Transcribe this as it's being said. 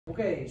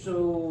Okay,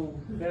 so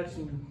we've had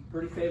some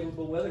pretty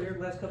favorable weather here the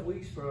last couple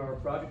weeks for our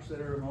projects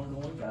that are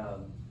ongoing.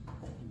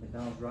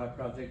 McDonald's Drive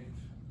project,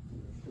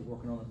 we're still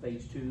working on the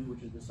phase 2,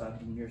 which is the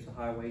side nearest the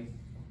highway.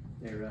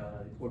 They're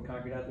poured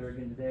concrete out there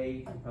again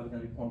today. They're probably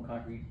going to be pouring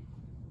concrete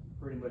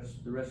pretty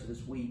much the rest of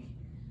this week.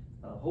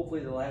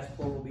 Hopefully the last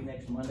pour will be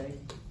next Monday,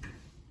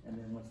 and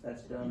then once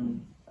that's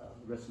done,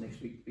 the rest of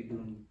next week we'll be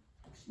doing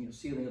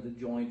sealing of the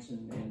joints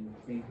and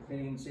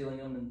cleaning and sealing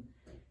them,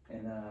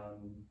 and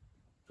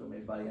so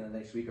maybe by the end of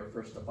next week or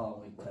first of the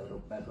following week we'll have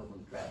it back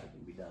open, the traffic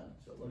will be done.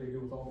 So what do you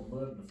do with all the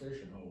mud in the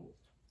fishing hole?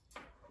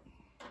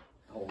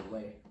 Whole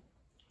way.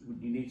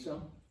 You need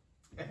some?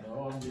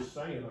 No, I'm just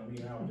saying. I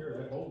mean, out there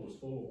that hole was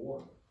full of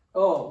water.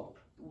 Oh,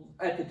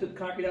 at the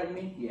concrete out, you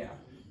mean? Yeah.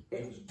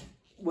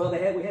 Well,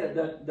 we had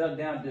it dug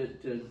down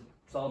to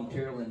solid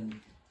material, and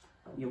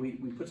we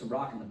put some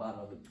rock in the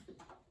bottom of it.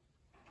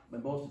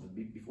 But most of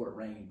it before it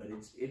rained, but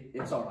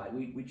it's all right.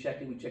 We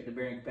checked it. We checked the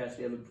bearing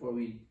capacity of it before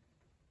we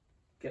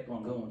kept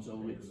on going. So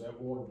because that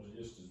water was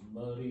just as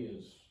muddy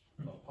as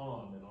a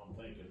pond, and I'm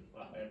thinking,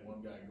 I had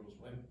one guy goes,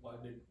 "Man, why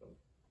did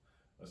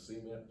a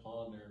cement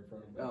pond there in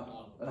front of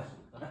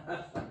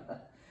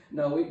me?"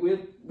 No,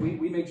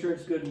 we make sure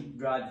it's good and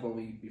dry before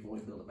we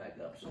build it back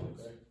up. So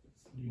okay.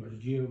 You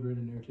use GeoGrid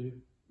in there too?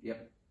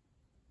 Yep.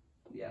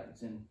 Yeah,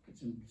 it's in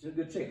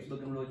good shape. It's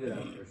looking really good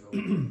out there.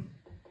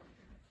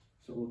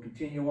 So we'll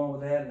continue on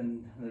with that,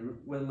 and the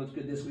weather looks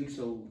good this week,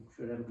 so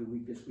should have a good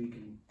week this week,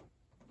 and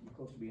we're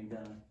close to being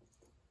done.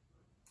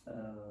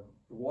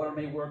 The water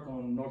main work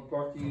on North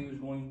Parkview is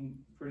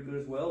going pretty good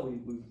as well.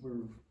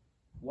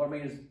 Water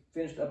main is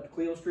finished up to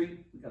Cleo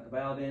Street. We got the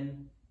valve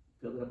in,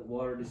 filled it up with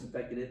water,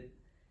 disinfected it.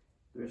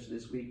 The rest of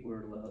this week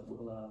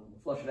we'll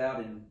flush it out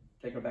and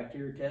take our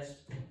bacteria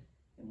test.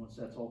 And once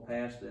that's all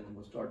passed, then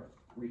we'll start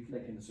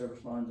reconnecting the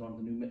service lines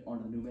onto the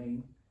new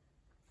main.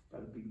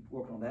 Probably be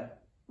working on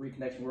that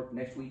reconnection work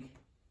next week,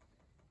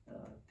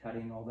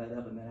 tidying all that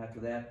up, and then after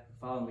that, the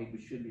following week we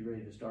should be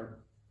ready to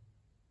start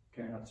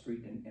tearing out the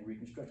street and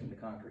reconstructing the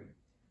concrete.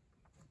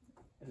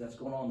 As that's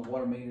going on, the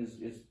water main is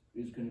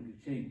going to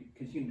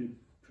continue to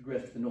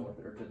progress to the north,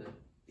 or to the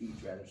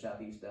east rather,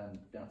 southeast down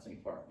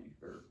St. Parkview,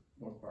 or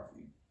North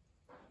Parkview.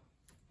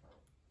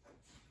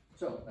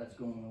 So that's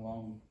going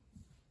along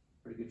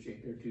pretty good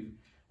shape there too.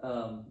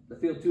 The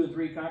field 2 and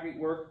 3 concrete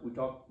work,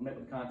 met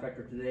with the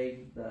contractor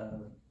today.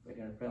 They're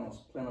going to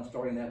plan on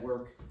starting that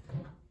work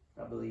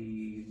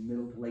probably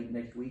middle to late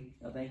next week.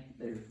 I think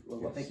there's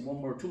I think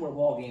two more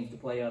ball games to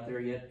play out there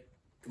yet.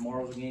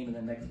 Tomorrow's a game, and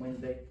then next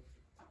Wednesday.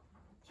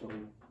 So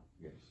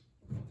yes,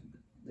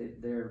 they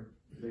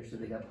said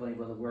they got plenty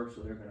of other work,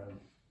 so they're going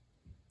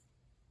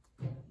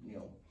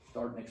to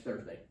start next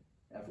Thursday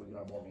after we get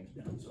our ball games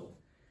done. So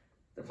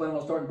they're planning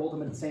on starting both of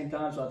them at the same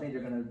time, so I think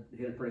they're going to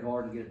hit it pretty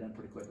hard and get it done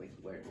pretty quickly,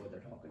 the way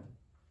they're talking.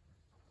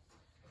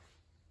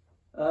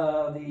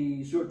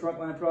 The sewer trunk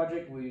line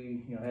project,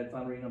 we had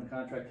final reading on the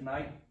contract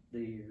tonight.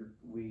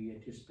 We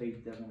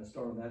anticipate they're going to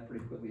start on that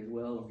pretty quickly as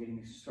well.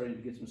 We're starting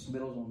to get some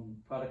submittals on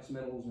product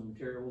submittals and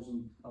materials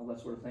and all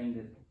that sort of thing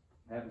that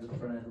happens at the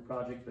front end of the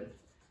project. But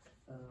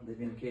they've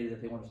indicated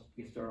that they want to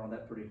get started on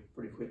that pretty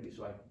quickly.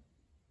 So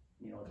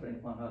depending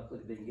upon how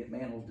quickly they can get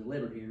manholes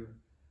delivered here,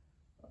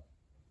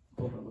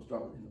 hopefully we'll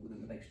start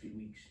within the next few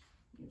weeks.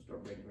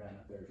 Start breaking ground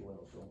out there as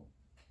well.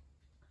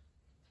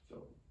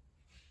 So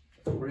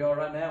that's where we are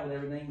right now with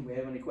everything. Do we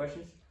have any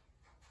questions?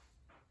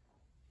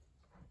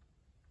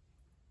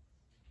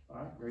 All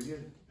right, very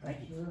good.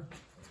 Thank you. Sir,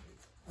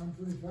 I'm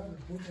pretty proud to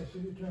report my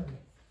city attorney.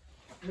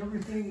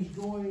 Everything's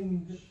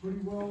going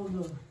pretty well in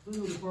the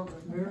legal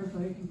department. Mayor,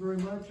 thank you very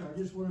much. I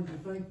just wanted to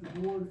thank the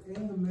board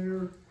and the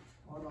mayor.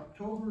 On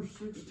October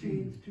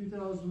 16th,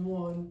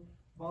 2001,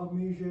 Bob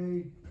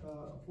Miege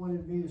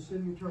appointed me as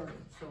city attorney.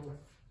 So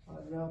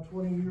now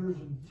 20 years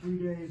and 3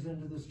 days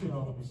into this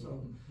job.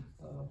 So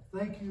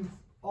thank you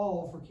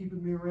all for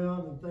keeping me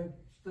around, and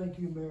thank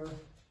you, Mayor.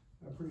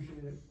 I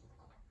appreciate it.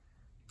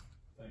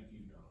 Thank you,